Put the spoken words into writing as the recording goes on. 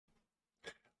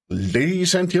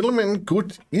Ladies and gentlemen,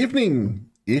 good evening.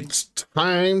 It's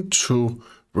time to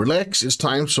relax. It's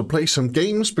time to play some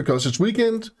games because it's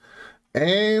weekend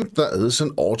and there is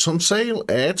an autumn sale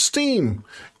at Steam.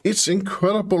 It's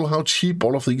incredible how cheap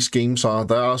all of these games are.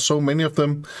 There are so many of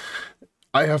them.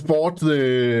 I bought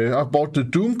the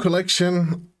Doom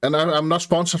collection, and I'm not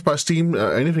sponsored by Steam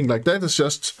or anything like that.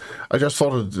 I just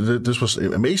thought that this was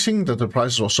amazing that the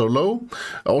prices were so low.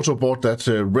 I also bought that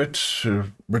Red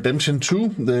Redemption 2,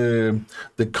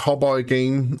 the cowboy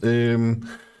game.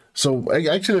 So I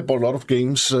actually bought a lot of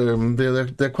games.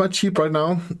 They're quite cheap right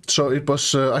now. So it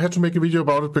was I had to make a video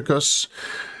about it because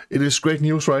it is great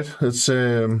news, right? It's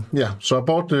yeah. So I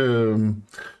bought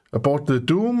the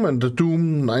Doom and the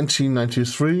Doom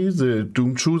 1993, the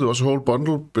Doom 2. There was a whole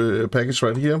bundle package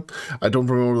right here. I don't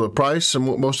remember the price.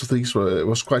 Most of these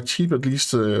was quite cheap, at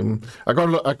least. I got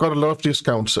a lot of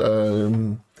discounts.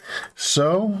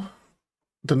 So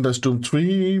then there's Doom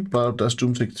 3, but there's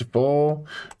Doom 64,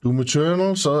 Doom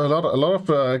Eternal. So a lot of.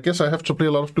 I guess I have to play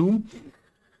a lot of Doom.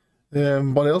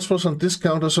 What else was on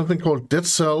discount? There's something called Dead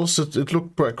Cells. It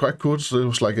looked quite good. It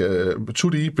was like a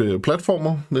 2D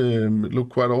platformer. It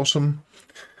looked quite awesome.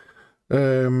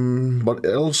 What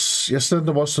else? Yes, then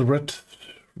there was the Red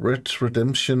Dead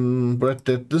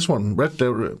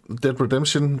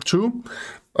Redemption 2.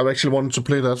 I've actually wanted to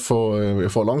play that for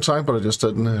a long time, but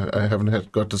I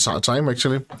haven't got the time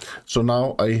actually. So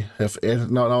now I have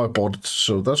added. Now I bought it.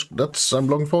 So I'm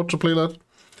looking forward to play that.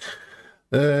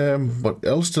 What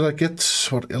else did I get?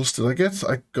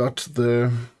 I got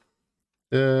the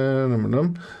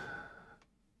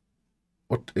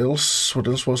what else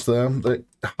was there? The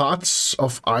Hearts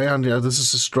of Iron. Yeah, this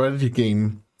is a strategy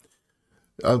game.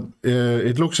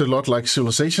 It looks a lot like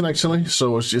Civilization actually,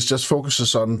 so it just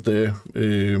focuses on the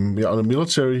on the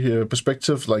military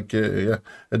perspective. Like yeah,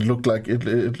 it looked like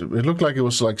it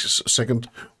was like Second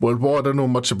World War. I don't know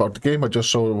much about the game. I just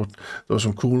saw there were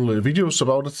some cool videos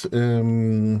about it.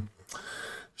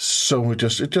 So it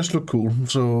just looked cool.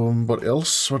 So what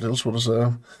else was there?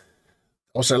 There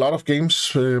was a lot of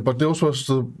games, but those was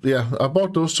I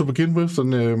bought those to begin with,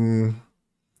 and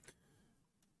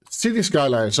City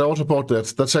Skylines, I also bought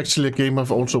that. That's actually a game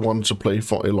I've also wanted to play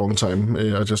for a long time.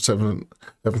 I just haven't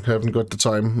got the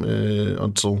time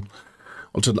until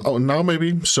now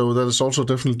maybe. So that is also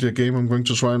definitely a game I'm going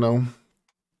to try now.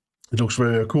 It looks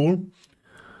very cool.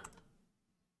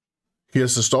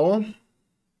 Here's the store.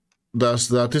 There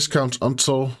are discounts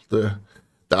until there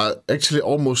are actually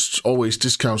almost always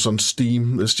discounts on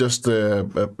Steam. It's just a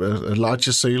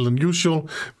larger sale than usual.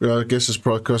 I guess it's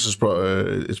because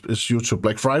it's due to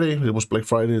Black Friday. It was Black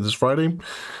Friday this Friday.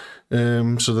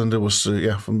 So then there was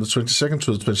from the 22nd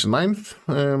to the 29th.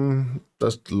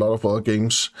 There's a lot of other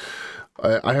games.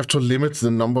 I have to limit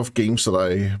the number of games that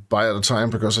I buy at a time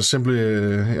because I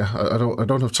simply I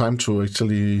don't have time to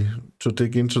actually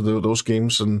dig into those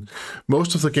games. And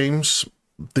most of the games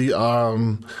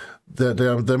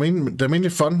they're mainly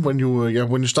fun when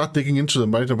you start digging into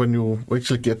them, right? And when you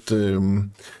actually get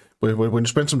when you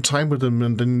spend some time with them,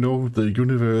 and then you know the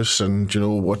universe and you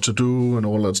know what to do and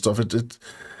all that stuff. It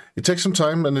takes some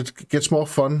time, and it gets more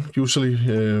fun usually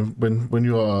when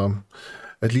you are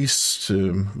at least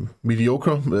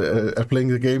mediocre at playing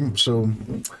the game. So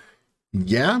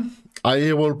yeah,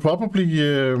 I'll probably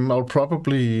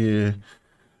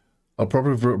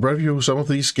review some of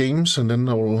these games, and then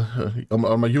I will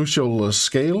on my usual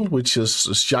scale, which is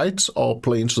shite or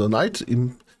play into the night.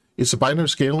 It's a binary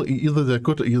scale. Either they're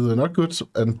good or either they're not good,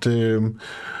 and there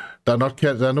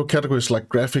are no categories like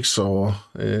graphics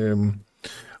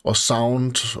or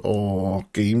sound or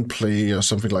gameplay or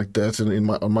something like that. And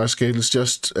on my scale, it's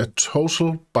just a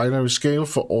total binary scale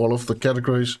for all of the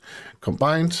categories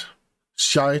combined.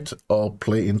 Shite or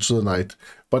play into the night.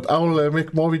 But I will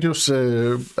make more videos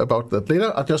about that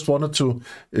later. I just wanted to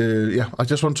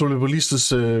release this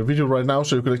video right now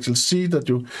so you can actually see that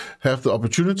you have the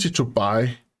opportunity to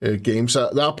buy games.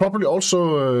 There are probably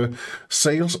also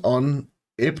sales on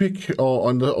Epic or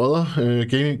on the other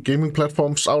gaming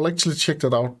platforms. I'll actually check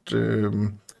that out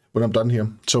when I'm done here.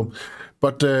 So,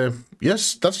 but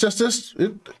yes, that's just this.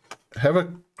 Have a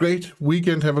great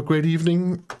weekend. Have a great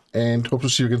evening, and hope to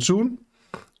see you again soon.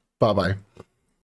 Bye bye.